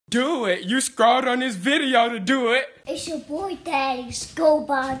Do it. You scrolled on this video to do it. It's your boy Daddy. Go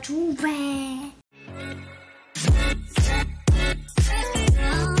by Joovier.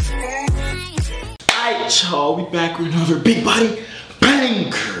 Alright, y'all, we back with another big body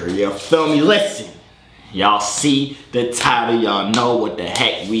banger. You feel me? Listen, y'all see the title, y'all know what the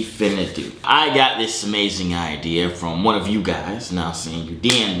heck we finna do. I got this amazing idea from one of you guys. Now, saying you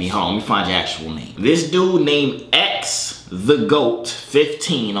DM me. Hold on, let me find your actual name. This dude named X the Goat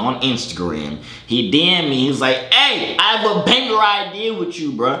 15 on Instagram. He DM'd me. He's like, "Hey, I have a banger idea with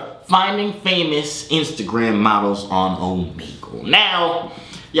you, bruh. Finding famous Instagram models on Omegle." Now,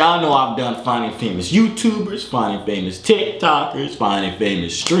 y'all know I've done finding famous YouTubers, finding famous TikTokers, finding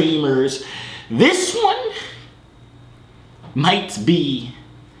famous streamers. This one might be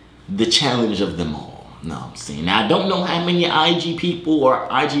the challenge of them all. No, I'm saying. Now, I don't know how many IG people or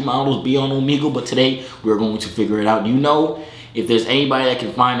IG models be on Omegle, but today we're going to figure it out. You know, if there's anybody that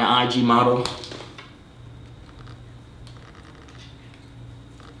can find an IG model,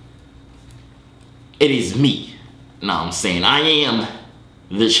 it is me. No, I'm saying. I am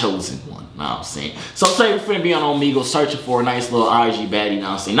the chosen one. Know what I'm saying? So today we're finna be on Omegle searching for a nice little IG baddie. Know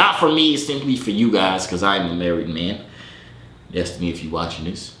what I'm saying? Not for me, it's simply for you guys, because I'm a married man. That's me if you're watching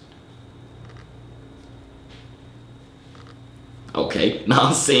this. Okay, know what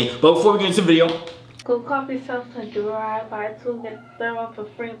I'm saying? But before we get into the video, go copy yourself some Joovier, buy 2, get the third one for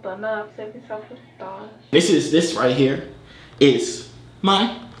free, but not upset yourself with stars. This right here is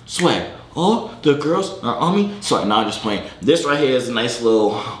my swag. All the girls are on me. Sorry, now I'm just playing. This right here is a nice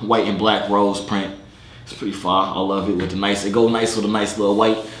little white and black rose print. It's pretty far. I love it with the nice. It goes nice with a nice little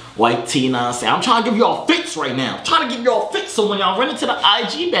white tee. Now I'm saying, I'm trying to give y'all fits right now. I'm trying to give y'all fits so when y'all run into the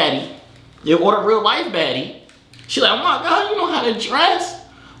IG baddie, you order real life baddie. She like, "Oh my God, you know how to dress.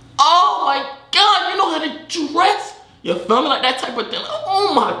 Oh my God, you know how to dress." You feel me? Like that type of thing.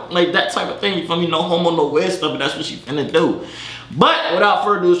 Oh my, like that type of thing. You feel me? No homo, no weird stuff, but that's what she finna do. But without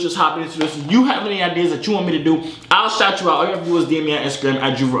further ado, let's just hop into this. If you have any ideas that you want me to do, I'll shout you out. All you have to do is DM me on Instagram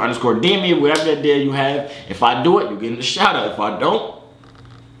at Joovier_. DM me whatever idea you have. If I do it, you're getting a shout out. If I don't,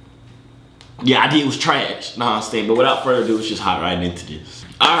 yeah, idea was trash. Nah, I'm saying. But without further ado, let's just hop right into this.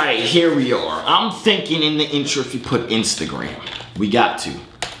 All right, here we are. I'm thinking in the intro, if you put Instagram, we got to.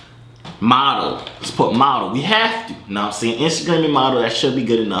 Model. Let's put model. We have to. Now I'm saying Instagram and model, that should be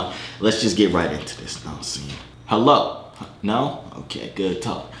good enough. Let's just get right into this. Now I'm saying hello. No? Okay, good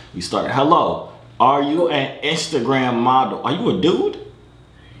talk. We started. Hello. Are you an Instagram model? Are you a dude?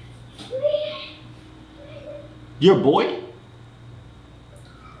 You're a boy?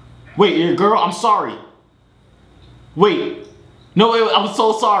 Wait, you're a girl? I'm sorry. Wait. No, wait, I'm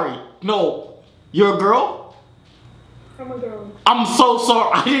so sorry. No. You're a girl? I'm a girl. I'm so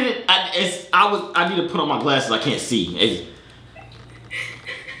sorry. I need to put on my glasses. I can't see.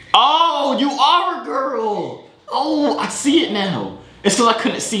 Oh, you are a girl. Oh, I see it now. It's because I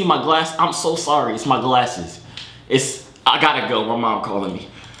couldn't see my glass. I'm so sorry. It's my glasses. I gotta go. My mom calling me.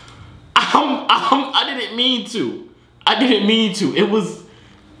 I didn't mean to. I didn't mean to. It was.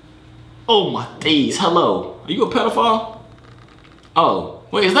 Oh my days. Hello. Are you a pedophile? Oh,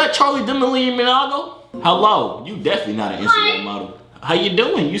 wait. Is that Charlie D'Amelio? Hello. You definitely not an Instagram model. How you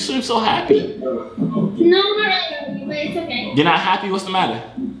doing? You seem so happy. No, not really, but it's okay. You're not happy? What's the matter?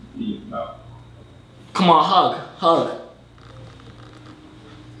 Come on, hug.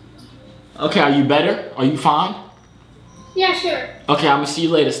 Okay, are you better? Are you fine? Yeah, sure. Okay, I'm gonna see you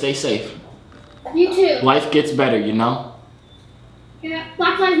later. Stay safe. You too. Life gets better, you know? Yeah,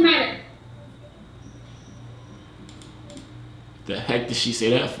 Black Lives Matter. The heck did she say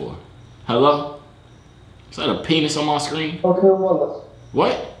that for? Hello? Is that a penis on my screen? Okay, mother.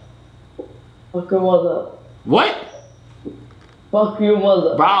 What? Fuck your mother. What? Fuck your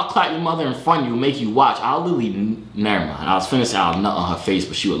mother. Bro, I'll clap your mother in front of you and make you watch. I'll literally, never mind. I was finna say I'll nut on her face,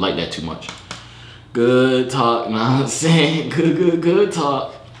 but she would like that too much. Good talk, know what I'm saying? Good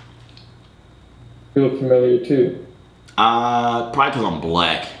talk. You look familiar too. Probably because I'm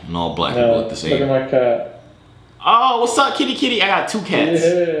black. And all black people look the same. Look at my cat. Oh, what's up, kitty? I got 2 cats.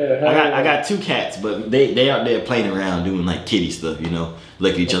 Yeah, I got 2 cats, but they out there playing around doing like kitty stuff, you know,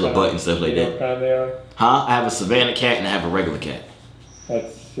 licking each other butt and stuff like that. What kind they are? Huh? I have a Savannah cat and I have a regular cat.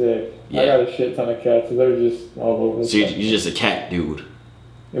 That's sick. Yeah. I got a shit ton of cats, so they're just all over. So you're just a cat dude.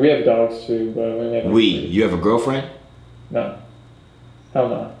 We have dogs too, but You have a girlfriend? No. Hell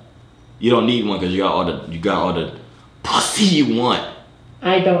no. You don't need one because you got all the pussy you want.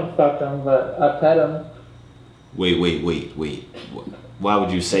 I don't fuck them, but I pet them. Wait. Why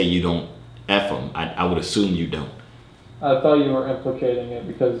would you say you don't F them? I would assume you don't. I thought you were implicating it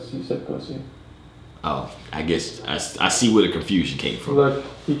because you said pussy. Oh, I guess I see where the confusion came from. Look,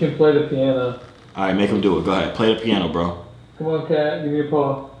 he can play the piano. All right, make him do it. Go ahead, play the piano, bro. Come on, cat, give me a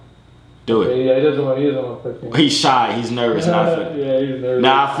paw. Do it. Yeah, he doesn't want to play piano. He's shy. He's nervous. Yeah, he's nervous.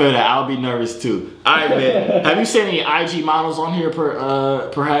 Nah, I feel that. I'll be nervous too. All right, man. Have you seen any IG models on here,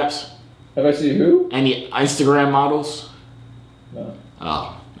 perhaps? Have I seen who? Any Instagram models? No.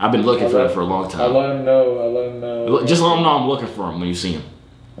 Oh, I've been looking for them for a long I time. let him know. Just let him know I'm looking for him when you see him.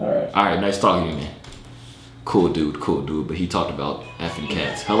 All right. All right, nice talking to you, man. Cool dude. But he talked about effing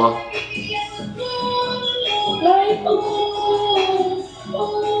cats. Hello?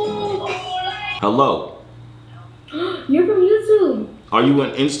 Hello? You're from YouTube. Are you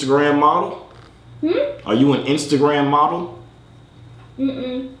an Instagram model? Are you an Instagram model?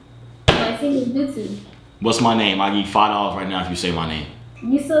 I think it's YouTube. What's my name? I'll give you $5 right now if you say my name.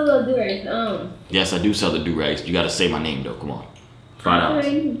 You still go do it. Yes, I do sell the do-rags. You gotta say my name though. Come on.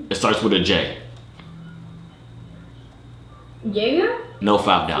 $5. It starts with a J. Jaeger? No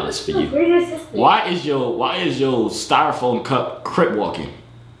 $5 for you. Why is your styrofoam cup crip walking?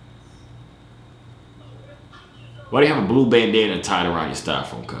 Why do you have a blue bandana tied around your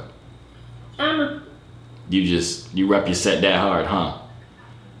styrofoam cup? You rep your set that hard, huh?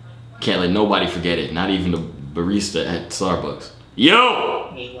 Can't let nobody forget it. Not even the barista at Starbucks.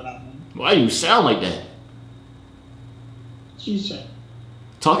 Yo! Hey, what up, man? Why you sound like that? What you say?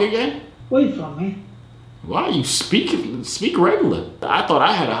 Talk again? Where you from, man? Why are you speak regular? I thought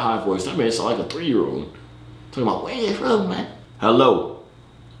I had a high voice. That man sound like a 3-year-old. Talking about where you from, man? Hello.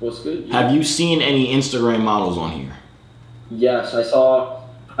 What's good? Have you seen any Instagram models on here? Yes, I saw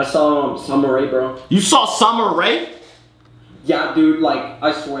Summer Rae, bro. You saw Summer Rae? Yeah, dude, like,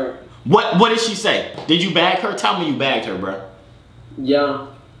 I swear. What did she say? Did you bag her? Tell me you bagged her, bro. Yeah.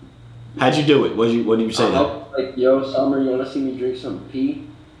 How'd you do it? What did you say I then? was like, yo, Summer, you wanna see me drink some pee?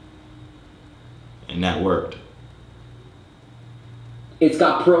 And that worked. It's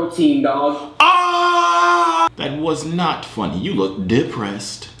got protein, dog. Ah! That was not funny. You look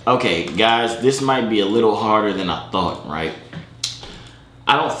depressed. Okay, guys, this might be a little harder than I thought, right?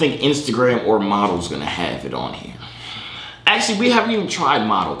 I don't think Instagram or Model's gonna have it on here. Actually, we haven't even tried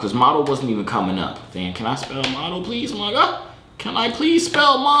Model, because Model wasn't even coming up. Then, can I spell Model, please? Oh my God. Can I please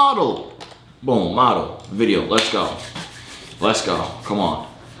spell Model? Boom, Model. Video. Let's go. Let's go. Come on.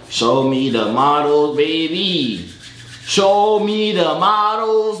 Show me the models, baby. Show me the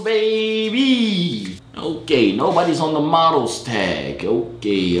models, baby. Okay, nobody's on the models tag.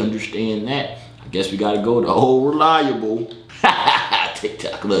 Okay, understand that. I guess we gotta go to old reliable.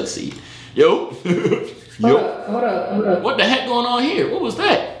 TikTok, let's see. Yo. Yo. Hold up. What the heck going on here? What was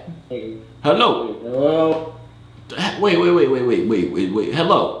that? Hello. Hello? Wait.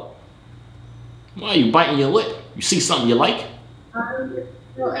 Hello. Why are you biting your lip? You see something you like?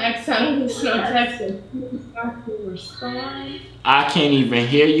 I can't even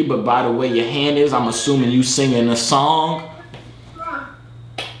hear you, but by the way your hand is, I'm assuming you singing a song.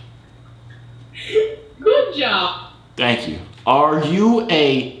 Good job. Thank you. Are you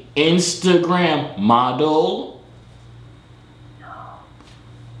a Instagram model?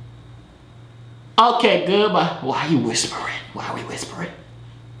 Okay, good, but why are you whispering? Why are we whispering?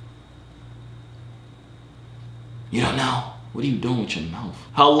 You don't know? What are you doing with your mouth?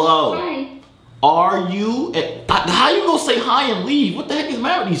 Hello? Hi. Are you, how you gonna say hi and leave? What the heck is the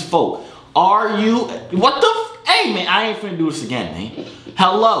matter with these folk? Are you, hey man, I ain't finna do this again, man.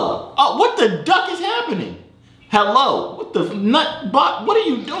 Hello? Oh, what the duck is happening? Hello? What the nut, what are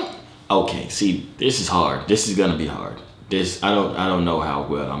you doing? Okay, see, this is hard. This is gonna be hard. I don't know how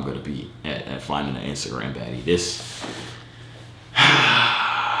well I'm gonna be at finding an Instagram baddie.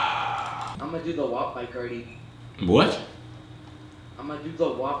 I'm gonna do the WAP by Cardi B. What? I'm gonna do the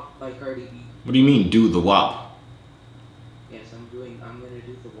WAP by Cardi B. What do you mean, do the WAP? Yes, I'm gonna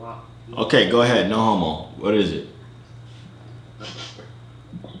do the WAP. Okay, go ahead, no homo. What is it?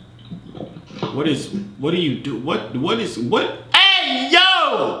 What do you do? What? Hey,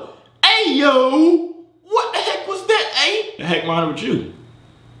 yo! Hey, yo! What the heck was that, eh? The heck matter with you?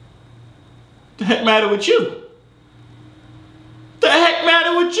 The heck matter with you? The heck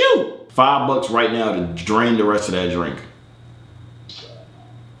matter with you? $5 right now to drain the rest of that drink.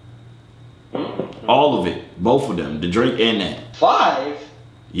 All of it. Both of them. The drink and that. 5?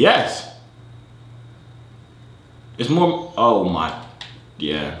 Yes. It's more, oh my,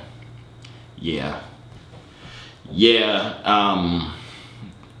 yeah.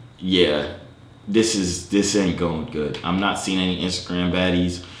 This ain't going good. I'm not seeing any Instagram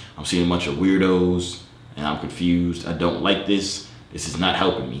baddies. I'm seeing a bunch of weirdos and I'm confused. I don't like this. This is not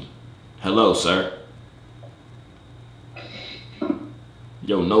helping me. Hello, sir.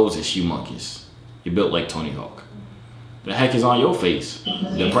 Your nose is humongous. You're built like Tony Hawk. The heck is on your face?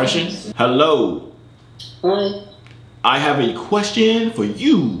 Depression? Hello. Hi. I have a question for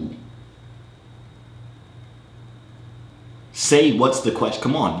you. Say what's the question?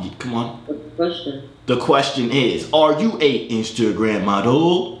 Come on, come on. What's the question? The question is, are you a Instagram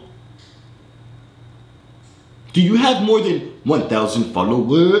model? Do you have more than 1,000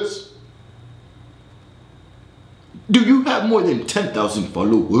 followers? Do you have more than 10,000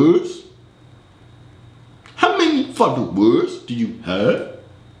 followers? How many followers do you have?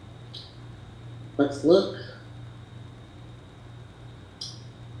 Let's look.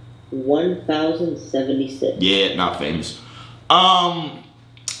 1,076. Yeah, not famous.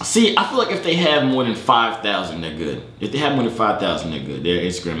 See, I feel like if they have more than 5,000, they're good. If they have more than 5,000, they're good. They're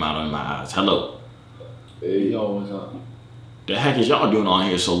Instagram model in my eyes. Hello. Hey, yo, what's up? The heck is y'all doing on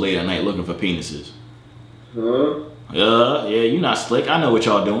here so late at night looking for penises? Huh? Yeah, you not slick. I know what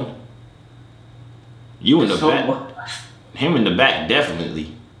y'all doing. You in the back. Him in the back,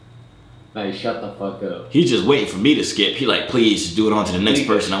 definitely. Hey, shut the fuck up. He's just waiting for me to skip. He like, please just do it on to the next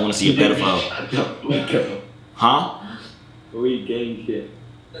person. I want to see a pedophile. Shut up. Huh? We gang shit.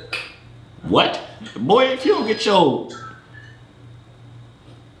 What? Boy, if you don't get your...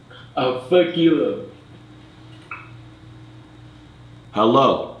 I'll fuck you up.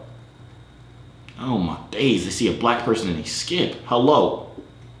 Hello. Oh my days, they see a black person and they skip. Hello.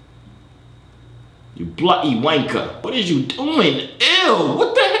 You bloody wanker. What is you doing? Ew,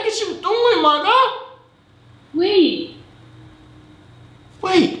 what the heck is you doing, my God? Wait.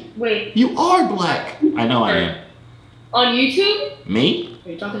 Wait, you are black. I know I am. On YouTube? Me?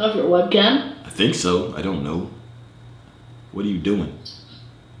 Are you talking off your webcam? I think so, I don't know. What are you doing?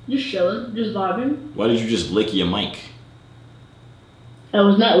 Just chilling, just vibing. Why did you just lick your mic? I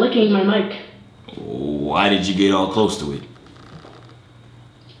was not licking my mic. Why did you get all close to it?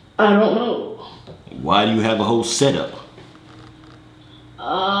 I don't know. Why do you have a whole setup?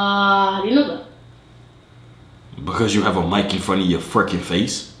 How do you know that? Because you have a mic in front of your frickin'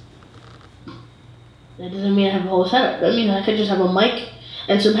 face? That doesn't mean I have a whole setup. That means I could just have a mic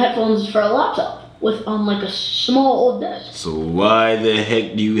and some headphones for a laptop with on like a small old desk. So why the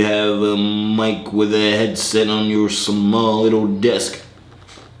heck do you have a mic with a headset on your small little desk?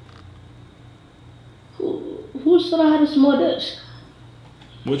 Who said I had a small desk?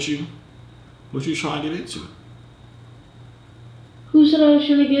 What you trying to get into? Who said I was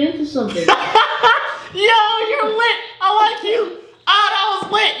trying to get into something? Yo, you're lit. I like you. Oh, that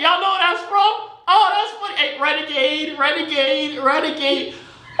was lit. Y'all know where that's from? Oh, that's funny. Hey, renegade.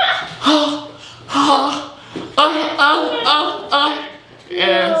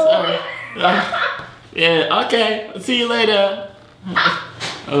 Yes. Yeah. Okay. See you later.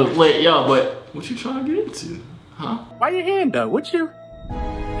 I was lit, y'all. But what you trying to get into? Huh? Why your hand up? What you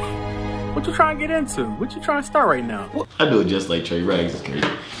trying to get into? What you trying to start right now? I do it just like Trey Rags. It's crazy.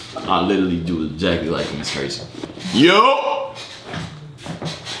 I literally do it exactly like him. It's crazy. Yo!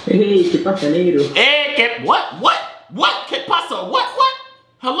 Hey, ¿qué pasa, negro? Hey, what? ¿Qué pasa? What?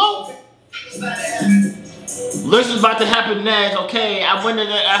 Hello? This is about to happen next, okay?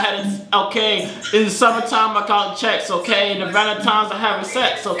 Okay, in the summertime I count checks, okay? In the Valentine's I having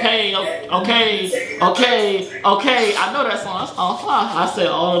sex, okay? Okay. I know that song. I said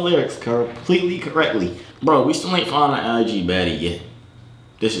all the lyrics completely correctly. Bro, we still ain't found an IG baddie yet.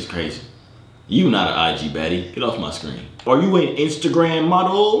 This is crazy. You not an IG baddie. Get off my screen. Are you an Instagram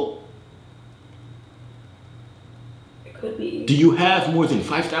model? It could be. Do you have more than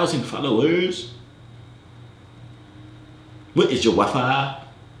 5,000 followers? What is your Wi-Fi?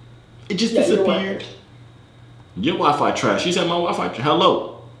 It just disappeared. Your Wi-Fi trash. She said my Wi-Fi trash.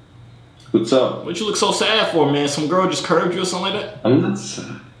 Hello. What's up? What you look so sad for, man? Some girl just curved you or something like that? I'm not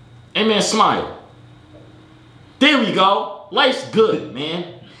sad. Hey, man, smile. There we go. Life's good, man.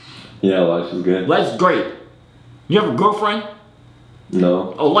 Yeah, life is good. Life's great. You have a girlfriend?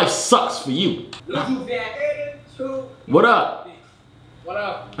 No. Oh, life sucks for you. What up? What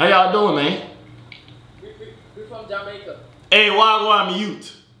up? How y'all doing, man? We from Jamaica. Hey, wagwan,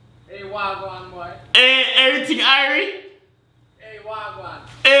 youth. Hey, Wagwan, boy. Hey, everything Irie? Hey, Wagwan.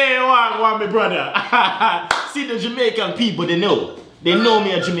 Hey, wagwan, my brother. See the Jamaican people, they know. They know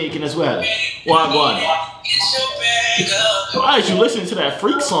me a Jamaican as well. Wagwan. Why did you listen to that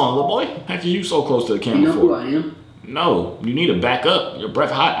freak song, little boy? How can you so close to the camera You know for? who I am? No, you need to back up. Your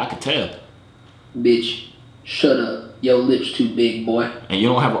breath hot, I can tell. Bitch, shut up. Your lips too big, boy. And you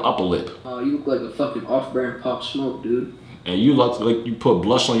don't have an upper lip. Oh, you look like a fucking off-brand Pop Smoke, dude. And you look like you put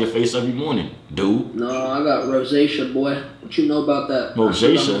blush on your face every morning, dude. No, I got rosacea, boy. What you know about that?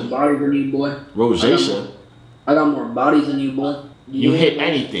 Rosacea? I got more bodies than you, boy. Rosacea? I got more bodies than you, boy. You hit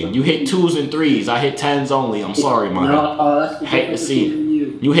anything. You hit 2s and 3s. I hit 10s only. I'm sorry, my guy. Hate to see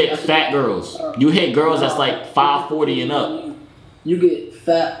it. You hit fat girls. You hit girls that's like 5'40" and up. You get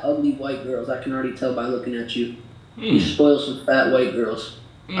fat, ugly white girls. I can already tell by looking at you. You spoil some fat white girls.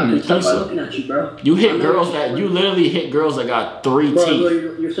 I can tell by looking at you, bro. You hit girls that you literally hit girls that got 3 teeth.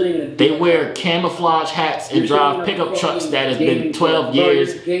 You're sitting in a they wear camouflage hats and drive pickup trucks that has been 12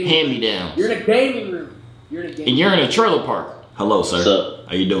 years hand-me-downs. You're in a gaming room. And you're in a trailer park. Hello, sir. What's up?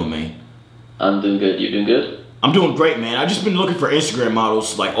 How you doing, man? I'm doing good. You doing good? I'm doing great, man. I just been looking for Instagram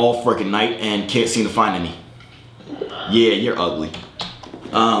models like all freaking night and can't seem to find any. Yeah, you're ugly.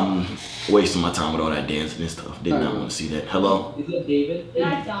 Wasting my time with all that dancing and stuff. Did not want to see that. Hello? Is that David? Did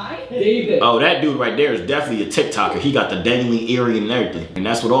I die? David. Oh, that dude right there is definitely a TikToker. He got the dangling earring and everything. And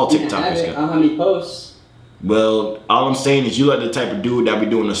that's what all TikTokers got. How many posts? Well, all I'm saying is you like the type of dude that be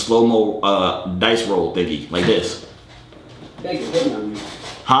doing a slow-mo dice roll thingy. Like this. I feel like you're hitting on me.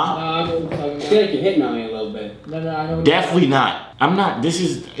 Huh? I feel like you're hitting on me a little bit. No, I don't. Definitely not. I'm not. This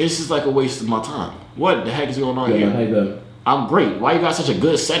is like a waste of my time. What the heck is going on here? Hey then. I'm great. Why you got such a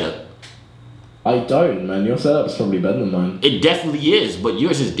good setup? I don't, man. Your setup's probably better than mine. It definitely is, but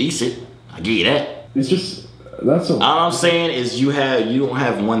yours is decent. I give you that. It's just that's all. All I'm saying is you don't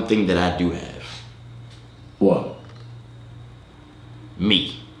have one thing that I do have. What?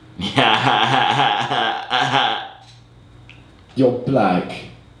 Me. You're black.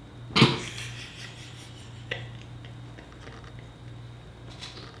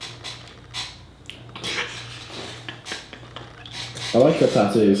 I like your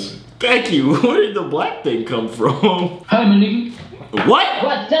tattoos. Thank you. Where did the black thing come from? Hi, my nigga. What?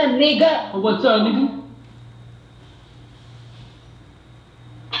 What's up, nigga? What's up, nigga?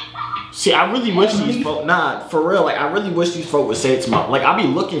 See, I really wish these folks, nah, for real, like, I really wish these folks would say it to my, like, I be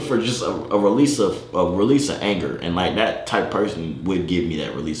looking for just a release of anger, and, like, that type person would give me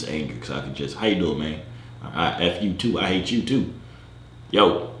that release of anger, because I could just, how you doing, man? I F you too, I hate you too.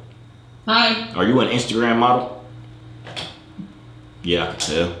 Yo. Hi. Are you an Instagram model? Yeah, I can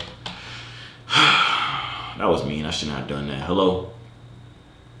tell. That was mean, I shouldn't have done that. Hello?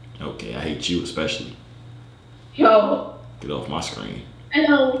 Okay, I hate you especially. Yo. Get off my screen.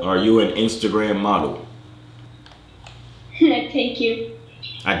 Hello. Are you an Instagram model? Thank you.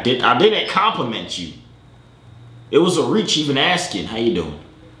 I didn't compliment you. It was a reach even asking. How you doing?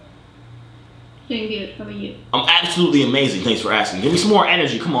 Doing good. How about you? I'm absolutely amazing. Thanks for asking. Give me some more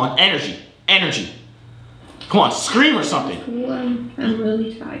energy. Come on, energy, energy. Come on, scream or something. I'm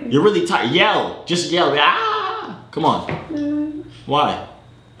really tired. You're really tired. Yell. Just yell. Ah! Come on. Why?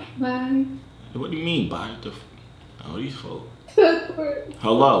 Bye. What do you mean by the? Oh, these folks.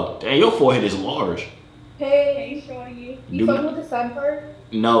 Hello. Dang, your forehead is large. Hey, shorty. You fucking with the sun part?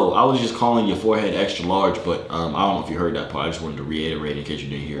 No, I was just calling your forehead extra large, but I don't know if you heard that part. I just wanted to reiterate in case you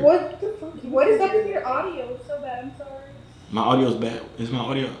didn't hear it. What the fuck? What is up with your audio? It's so bad. I'm sorry. My audio's bad. Is my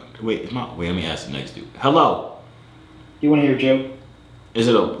audio? Wait, let me ask the next dude. Hello. You want to hear a joke? Is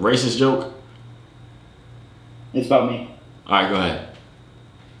it a racist joke? It's about me. All right, go ahead.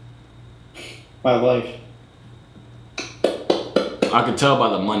 My life. I can tell by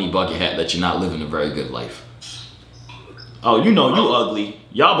the money bucket hat that you're not living a very good life. Oh, you know you ugly.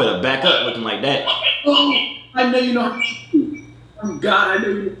 Y'all better back up looking like that. Oh, I know you know. Oh God, I know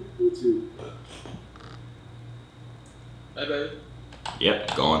you know too. Bye bye.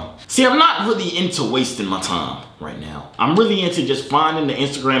 Yep, gone. See, I'm not really into wasting my time right now. I'm really into just finding the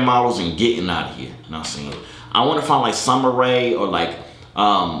Instagram models and getting out of here. You know what I'm saying? I want to find like Summer Rae or like,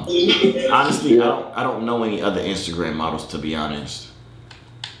 honestly, I don't know any other Instagram models, to be honest.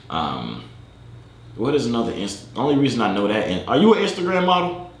 What is another the only reason I know that, are you an Instagram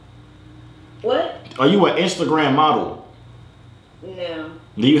model? What? Are you an Instagram model? No.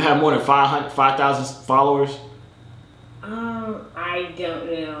 Do you have more than 5,000 followers? I don't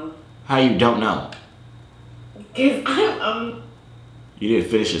know. How you don't know? Cause I'm You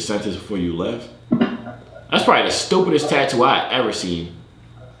didn't finish your sentence before you left? That's probably the stupidest tattoo I ever seen.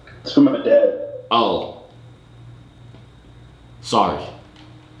 It's from my dad. Oh. Sorry.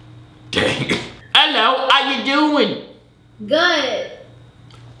 Dang. Hello, how you doing? Good.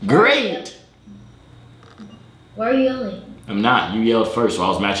 Great. Why are you yelling? I'm not. You yelled first, so I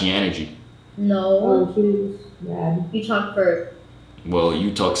was matching your energy. No. You talk first. Well,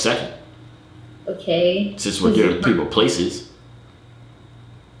 you talk second. Okay. Since we're giving people places.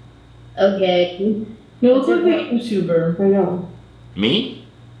 Okay. You look like a YouTuber. I know. Me?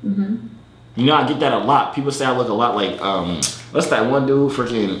 Mm-hmm. You know, I get that a lot. People say I look a lot like, what's that one dude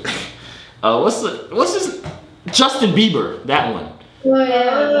freaking, what's his, Justin Bieber, that one.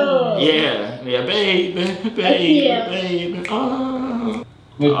 Oh, yeah. Yeah, baby.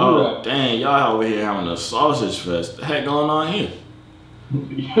 Oh, dang, y'all over here having a sausage fest. The heck going on here?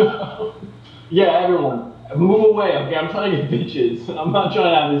 Yeah, everyone, move away, okay? I'm trying to get bitches. I'm not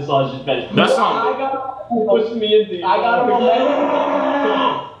trying to have this sausage fest. That's not. I got pushing me into. I got an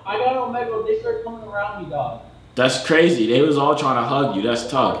Omegle. They started coming around me, dog. That's crazy. They was all trying to hug you. That's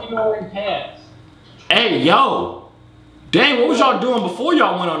tough. You wearing pants. Hey, yo. Dang, what was y'all doing before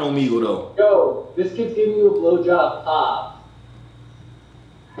y'all went on Omegle, though? Yo, this kid's giving you a blowjob pop.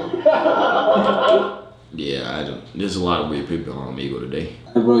 Yeah, there's a lot of weird people on Omegle today.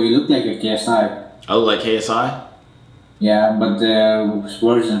 Bro, you look like a KSI. I look like KSI? Yeah, but the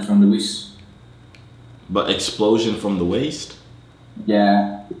explosion from the waist. But explosion from the waist?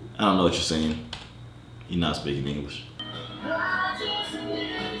 Yeah. I don't know what you're saying. You're not speaking English.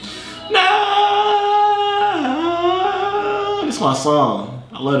 No! This is my song.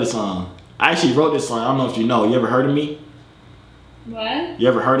 I love this song. I actually wrote this song. I don't know if you know. You ever heard of me? What? You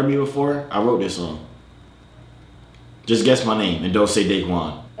ever heard of me before? I wrote this song. Just guess my name and don't say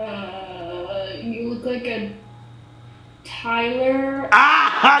Daquan. You look like a Tyler.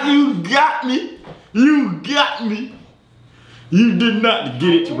 Ah, you got me. You got me. You did not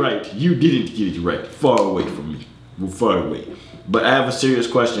get it right. You didn't get it right. Far away from me. Far away. But I have a serious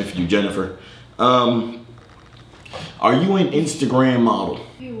question for you, Jennifer. Are you an Instagram model?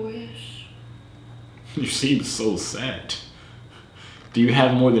 I wish. You seem so sad. Do you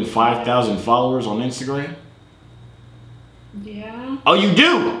have more than 5,000 followers on Instagram? Yeah. Oh, you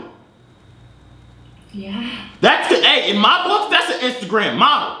do? Yeah. That's the, hey, in my books, that's an Instagram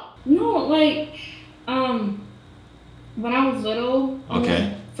model. No, like, when I was little, I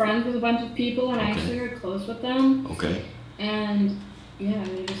was friends with a bunch of people, and I actually got close with them. Okay. And yeah,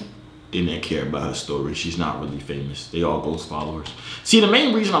 they just didn't care about her story. She's not really famous. They all ghost followers. See, the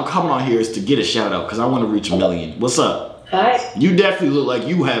main reason I'm coming on here is to get a shout out because I want to reach 1 million. What's up? Hi. You definitely look like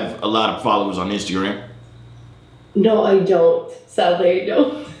you have a lot of followers on Instagram. No, I don't. Sadly, I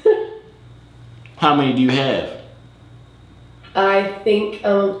don't. How many do you have? I think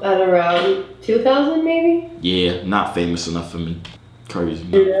at around 2,000 maybe. Yeah, not famous enough for me. Crazy.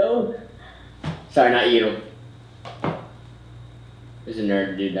 You know? Sorry, not you. There's a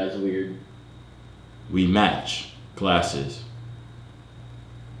nerd dude, that's weird. We match. Glasses.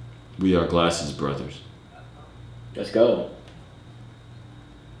 We are glasses brothers. Let's go.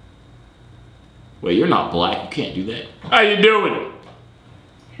 Wait, you're not black. You can't do that. How you doing?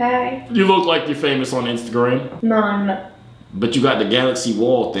 Hi. You look like you're famous on Instagram. No, I'm not. But you got the galaxy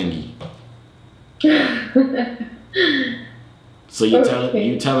wall thingy. So you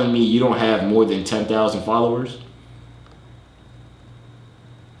telling me you don't have more than 10,000 followers?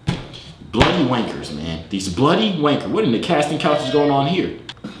 Bloody wankers, man. These bloody wankers. What in the casting couch is going on here?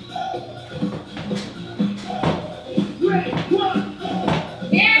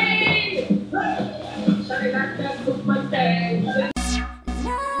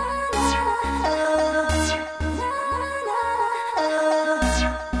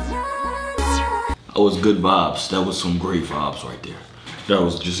 That was good vibes. That was some great vibes right there. That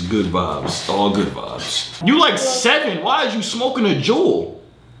was just good vibes. All good vibes. You like 7. Why is you smoking a Juul?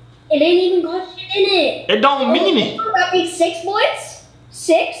 It ain't even got shit in it. It don't mean it. That makes 6 points?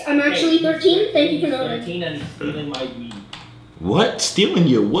 6? I'm actually 13. Thank you for knowing. 13 and stealing my weed. What? Stealing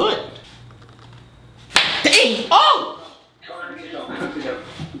your what? Dang! Oh!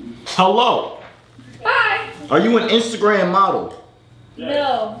 Hello. Hi. Are you an Instagram model?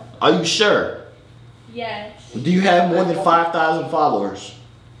 No. Are you sure? Yes. Do you have more than 5,000 followers?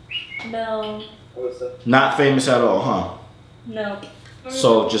 No. Not famous at all, huh? No.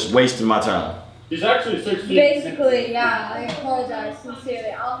 So just wasting my time. He's actually 16. Basically, yeah. I apologize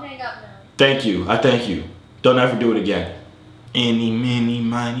sincerely. I'll hang up now. Thank you. I thank you. Don't ever do it again. Any, mini,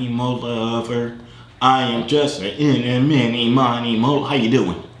 miny, mo lover. I am just an any, mini, miny, mo. How you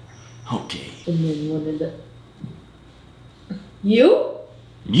doing? Okay. And then what is it? You?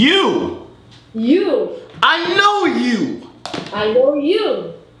 You! You! I know you! I know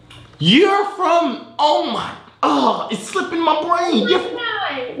you! You're from, oh, it's slipping my brain. You're from,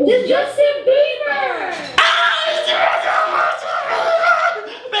 It's Justin Bieber!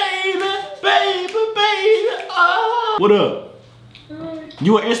 baby. Oh. What up?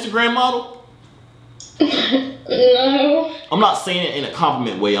 You an Instagram model? No. I'm not saying it in a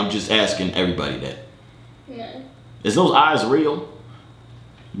compliment way. I'm just asking everybody that. No. Is those eyes real?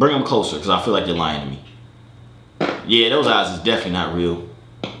 Bring them closer, because I feel like you're lying to me. Yeah, those eyes is definitely not real.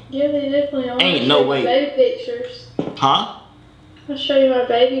 Yeah, they definitely are. Ain't no way. Baby pictures. Huh? I'll show you my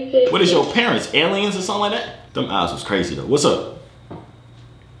baby pictures. What is your parents? Aliens or something like that? Them eyes was crazy though. What's up?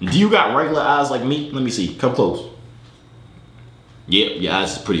 Do you got regular eyes like me? Let me see. Come close. Yep, your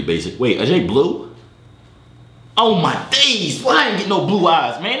eyes is pretty basic. Wait, are they blue? Oh my days! Why I didn't get no blue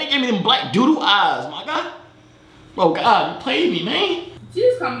eyes, man? They gave me them black doodle eyes, my God. Bro, God, you played me, man.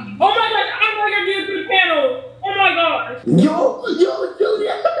 She's coming. Oh my God! I'm going to do the panel. Oh my God! Yo,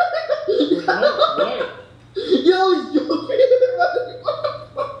 Joovier.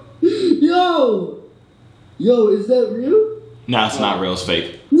 Yo, is that real? Nah, it's not real. It's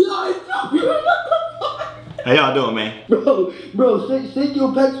fake. No, it's not real. How y'all doing, man? Bro, shake your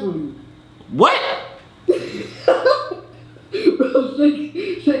pecs for me. What? Bro,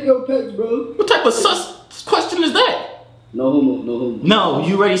 shake your pecs, bro. What type of sus question is that? No homo. No,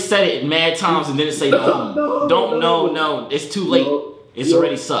 you already said it mad times and didn't say no homo. No. It's too late. It's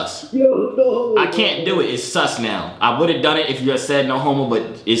already sus. No. I can't do it. It's sus now. I would have done it if you had said no homo,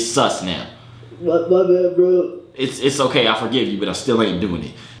 but it's sus now. My bad, bro. It's okay. I forgive you, but I still ain't doing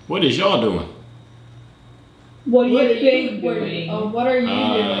it. What is y'all doing? What are you doing? What are you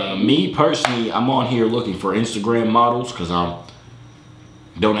doing? Me personally, I'm on here looking for Instagram models because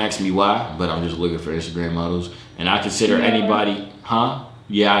don't ask me why, but I'm just looking for Instagram models. And I consider anybody,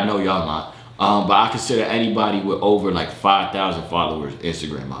 Yeah, I know y'all not. But I consider anybody with over like 5,000 followers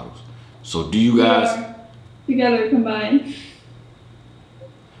Instagram models. So do you guys? Together combined.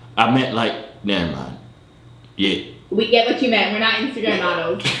 I meant like, never mind. Yeah. We get what you meant. We're not Instagram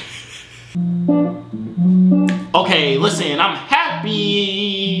models. Okay, listen, I'm happy.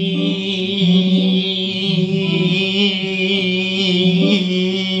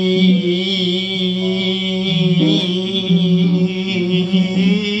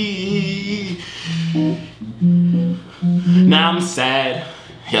 Now I'm sad.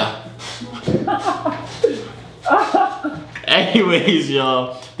 Yeah. Anyways,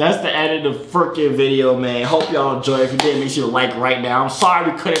 y'all, that's the end of the freaking video, man. Hope y'all enjoy. If you did, make sure to like right now. I'm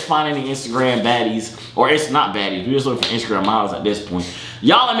sorry we couldn't find any Instagram baddies. Or it's not baddies. We're just looking for Instagram models at this point.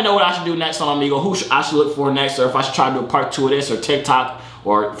 Y'all let me know what I should do next on Omegle. Who I should look for next. Or if I should try to do a part 2 of this. Or TikTok.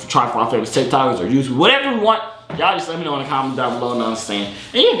 Or try to find famous TikTokers. Or YouTube. Whatever you want. Y'all just let me know in the comments down below. And understand.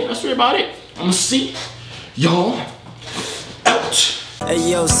 And yeah, that's really about it. I'm going to see y'all out.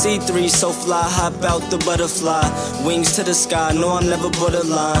 Hey yo, C3 so fly, hop out the butterfly. Wings to the sky, no I'm never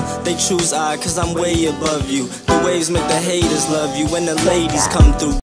borderline. They choose I, cause I'm way above you. The waves make the haters love you when the ladies come through.